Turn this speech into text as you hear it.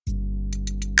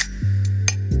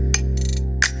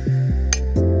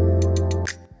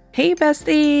Hey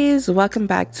besties, welcome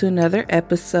back to another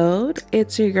episode.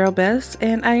 It's your girl Bes,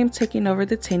 and I am taking over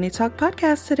the Teeny Talk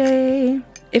podcast today.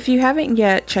 If you haven't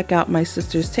yet, check out my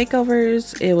sister's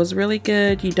Takeovers. It was really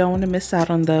good. You don't want to miss out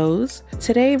on those.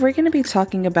 Today, we're going to be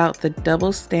talking about the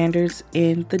double standards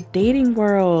in the dating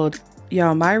world.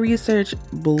 Y'all, my research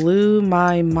blew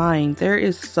my mind. There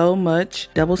is so much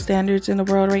double standards in the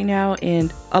world right now,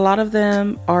 and a lot of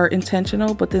them are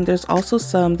intentional, but then there's also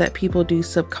some that people do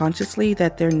subconsciously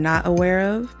that they're not aware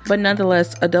of. But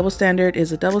nonetheless, a double standard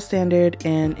is a double standard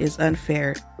and is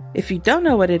unfair. If you don't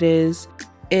know what it is,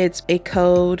 it's a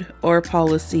code or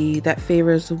policy that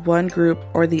favors one group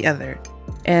or the other.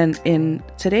 And in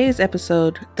today's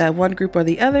episode, that one group or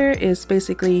the other is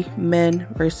basically men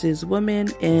versus women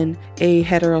in a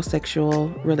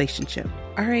heterosexual relationship.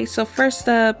 All right, so first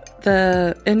up,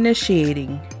 the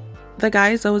initiating. The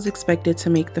guy is always expected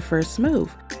to make the first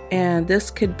move. And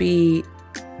this could be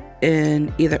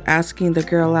in either asking the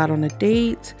girl out on a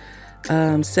date,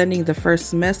 sending the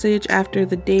first message after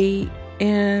the date.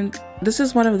 And this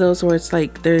is one of those where it's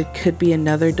like there could be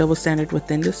another double standard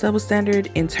within this double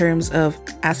standard in terms of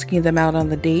asking them out on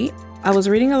the date. I was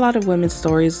reading a lot of women's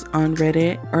stories on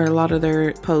Reddit or a lot of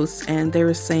their posts, and they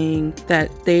were saying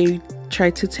that they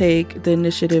tried to take the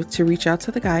initiative to reach out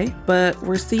to the guy, but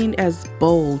were seen as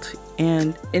bold.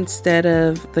 And instead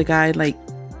of the guy like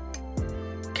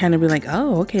kind of be like,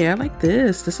 oh, okay, I like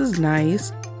this. This is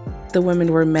nice. The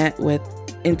women were met with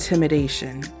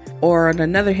intimidation. Or on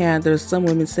another hand, there's some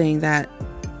women saying that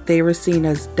they were seen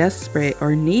as desperate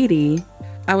or needy.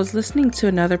 I was listening to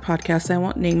another podcast, I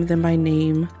won't name them by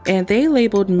name, and they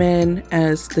labeled men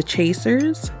as the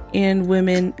chasers and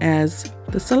women as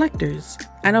the selectors.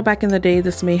 I know back in the day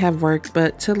this may have worked,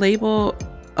 but to label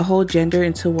a whole gender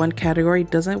into one category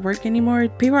doesn't work anymore.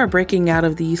 People are breaking out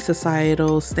of these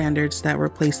societal standards that were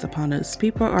placed upon us.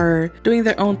 People are doing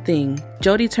their own thing.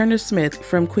 Jodie Turner-Smith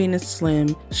from Queen and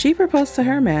Slim, she proposed to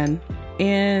her man,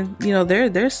 and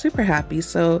they're super happy.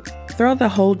 So throw the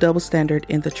whole double standard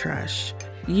in the trash.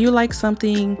 You like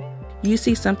something, you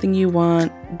see something you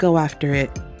want, go after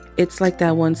it. It's like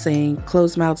that one saying,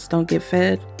 closed mouths don't get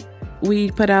fed. We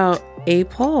put out a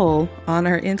poll on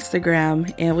our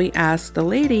Instagram and we asked the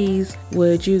ladies,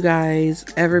 would you guys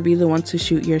ever be the one to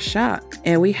shoot your shot?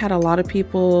 And we had a lot of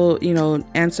people,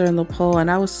 answering the poll,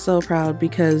 and I was so proud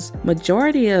because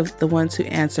majority of the ones who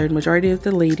answered, majority of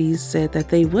the ladies said that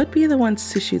they would be the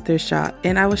ones to shoot their shot.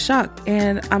 And I was shocked,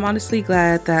 and I'm honestly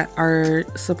glad that our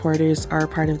supporters are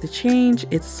part of the change.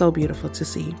 It's so beautiful to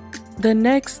see. The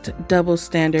next double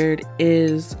standard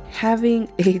is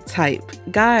having a type.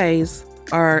 Guys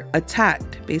are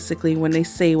attacked basically when they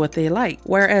say what they like,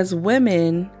 whereas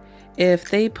women, if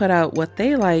they put out what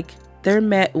they like, they're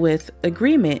met with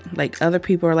agreement. Like other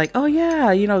people are like, oh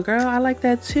yeah, girl, I like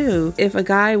that too. If a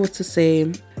guy was to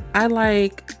say, I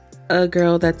like a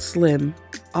girl that's slim,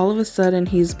 all of a sudden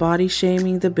he's body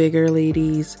shaming the bigger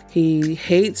ladies. He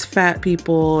hates fat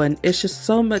people, and it's just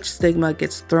so much stigma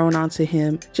gets thrown onto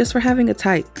him just for having a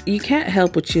type. You can't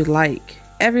help what you like.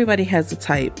 Everybody has a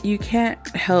type. You can't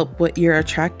help what you're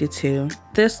attracted to.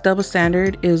 This double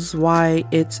standard is why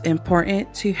it's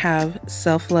important to have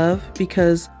self-love,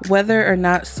 because whether or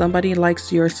not somebody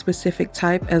likes your specific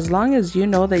type, as long as you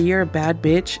know that you're a bad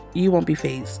bitch, you won't be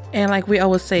fazed. And like we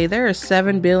always say, there are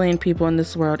 7 billion people in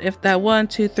this world. If that 1,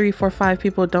 2, 3, 4, 5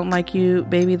 people don't like you,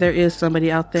 baby, there is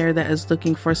somebody out there that is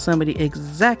looking for somebody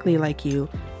exactly like you.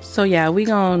 So yeah, we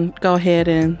gonna go ahead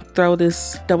and throw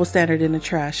this double standard in the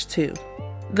trash too.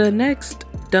 The next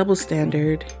double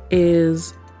standard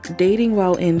is dating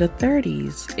while in the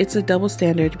 30s. It's a double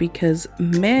standard because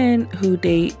men who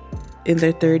date in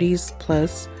their 30s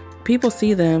plus, people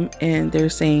see them and they're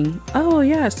saying, oh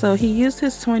yeah, so he used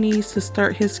his 20s to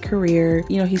start his career.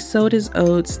 He sowed his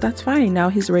oats. That's fine. Now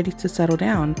he's ready to settle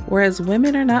down. Whereas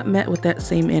women are not met with that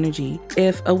same energy.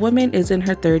 If a woman is in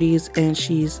her 30s and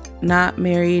she's not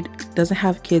married, doesn't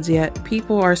have kids yet,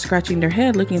 people are scratching their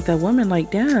head looking at that woman like,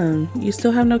 damn, you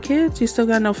still have no kids? You still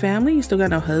got no family? You still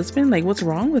got no husband? Like, what's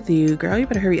wrong with you, girl? You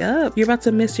better hurry up. You're about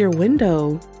to miss your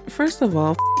window. First of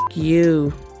all,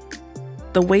 you.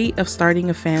 The weight of starting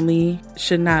a family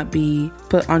should not be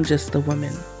put on just the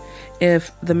woman. If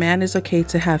the man is okay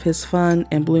to have his fun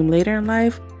and bloom later in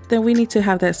life, then we need to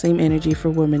have that same energy for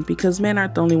women, because men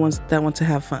aren't the only ones that want to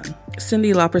have fun.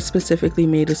 Cyndi Lauper specifically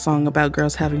made a song about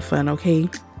girls having fun, okay?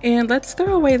 And let's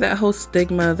throw away that whole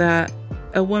stigma that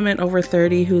a woman over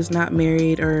 30 who's not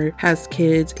married or has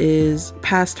kids is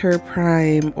past her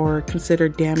prime or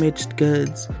considered damaged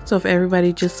goods. So if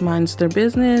everybody just minds their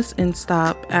business and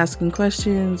stop asking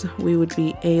questions, we would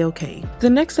be a-okay. The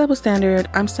next double standard,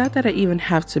 I'm sad that I even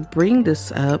have to bring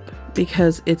this up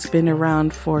because it's been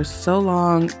around for so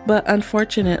long, but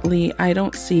unfortunately, I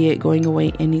don't see it going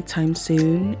away anytime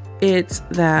soon. It's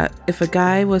that if a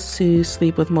guy was to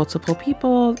sleep with multiple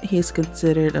people, he's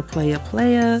considered a playa,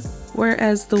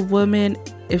 whereas the woman,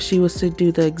 if she was to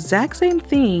do the exact same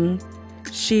thing,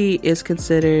 she is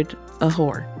considered a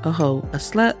whore, a hoe, a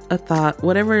slut, a thought,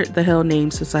 whatever the hell name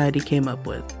society came up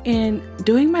with. And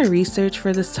doing my research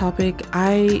for this topic,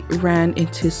 I ran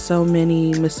into so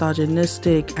many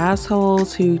misogynistic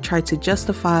assholes who tried to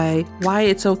justify why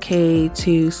it's okay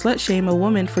to slut shame a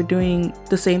woman for doing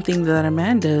the same thing that a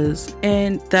man does.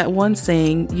 And that one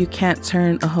saying, you can't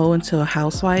turn a hoe into a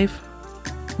housewife,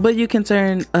 but you can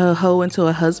turn a hoe into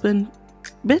a husband.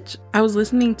 Bitch, I was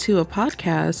listening to a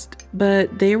podcast,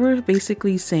 but they were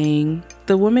basically saying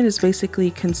the woman is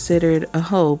basically considered a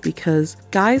hoe because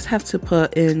guys have to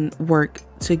put in work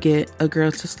to get a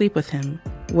girl to sleep with him,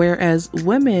 whereas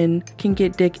women can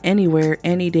get dick anywhere,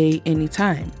 any day,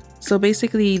 anytime. So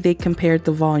basically they compared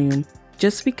the volume.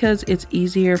 Just because it's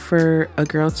easier for a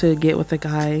girl to get with a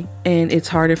guy and it's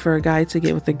harder for a guy to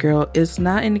get with a girl is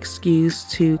not an excuse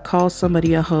to call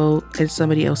somebody a hoe and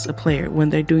somebody else a player when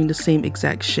they're doing the same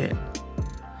exact shit.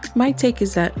 My take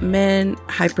is that men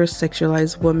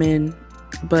hypersexualize women,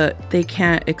 but they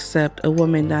can't accept a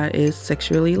woman that is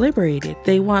sexually liberated.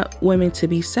 They want women to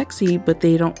be sexy, but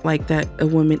they don't like that a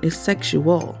woman is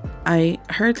sexual. I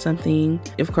heard something,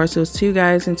 of course it was 2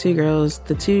 guys and 2 girls.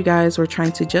 The 2 guys were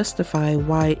trying to justify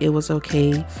why it was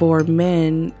okay for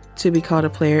men to be called a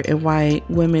player and why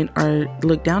women are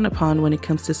looked down upon when it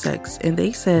comes to sex. And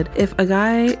they said if a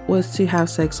guy was to have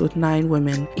sex with 9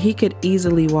 women, he could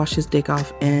easily wash his dick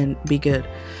off and be good.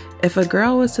 If a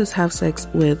girl was to have sex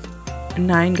with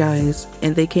 9 guys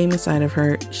and they came inside of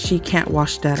her, she can't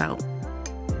wash that out.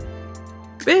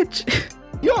 Bitch.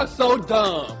 You are so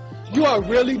dumb. You are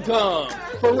really dumb.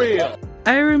 For real.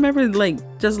 I remember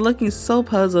just looking so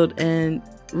puzzled and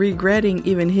regretting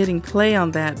even hitting play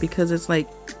on that because it's like,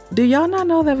 do y'all not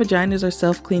know that vaginas are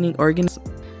self-cleaning organs?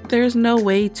 There's no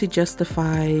way to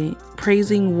justify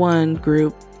praising one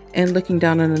group and looking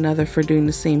down on another for doing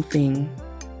the same thing.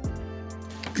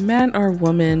 Man or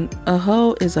woman, a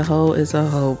hoe is a hoe is a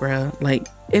hoe, bruh. Like,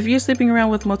 if you're sleeping around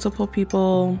with multiple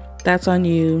people, that's on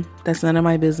you. That's none of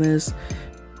my business.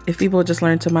 If people just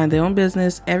learn to mind their own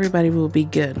business, everybody will be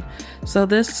good. So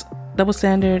this double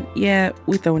standard, yeah,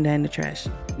 we throwing that in the trash.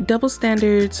 Double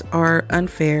standards are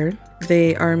unfair.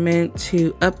 They are meant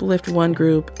to uplift one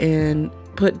group and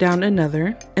put down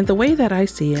another. And the way that I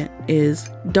see it is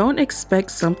don't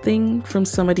expect something from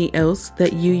somebody else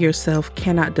that you yourself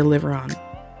cannot deliver on.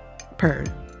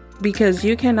 Because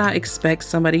you cannot expect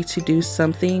somebody to do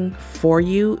something for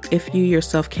you if you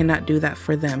yourself cannot do that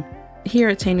for them. Here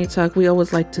at Tiny Talk, we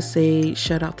always like to say,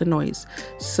 shut out the noise.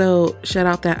 So shut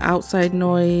out that outside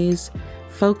noise,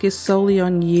 focus solely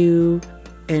on you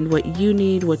and what you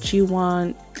need, what you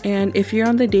want. And if you're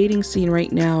on the dating scene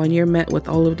right now and you're met with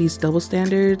all of these double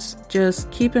standards, just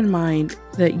keep in mind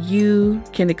that you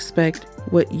can expect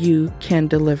what you can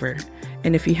deliver.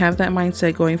 And if you have that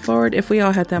mindset going forward, if we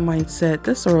all had that mindset,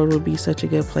 this world would be such a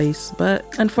good place. But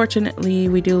unfortunately,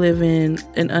 we do live in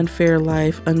an unfair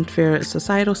life, unfair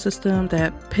societal system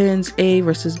that pins A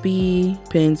versus B,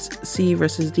 pins C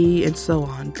versus D, and so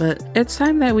on. But it's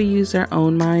time that we use our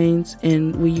own minds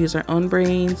and we use our own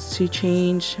brains to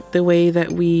change the way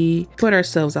that we put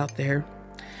ourselves out there.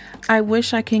 I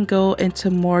wish I can go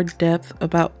into more depth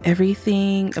about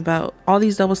everything, about all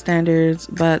these double standards,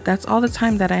 but that's all the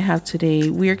time that I have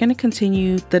today. We are going to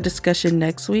continue the discussion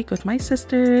next week with my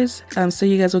sisters, so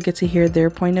you guys will get to hear their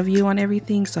point of view on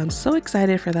everything. So I'm so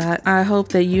excited for that. I hope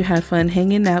that you had fun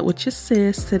hanging out with your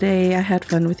sis today. I had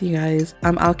fun with you guys.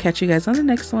 I'll catch you guys on the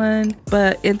next one.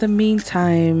 But in the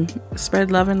meantime,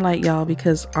 spread love and light, y'all,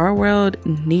 because our world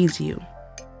needs you.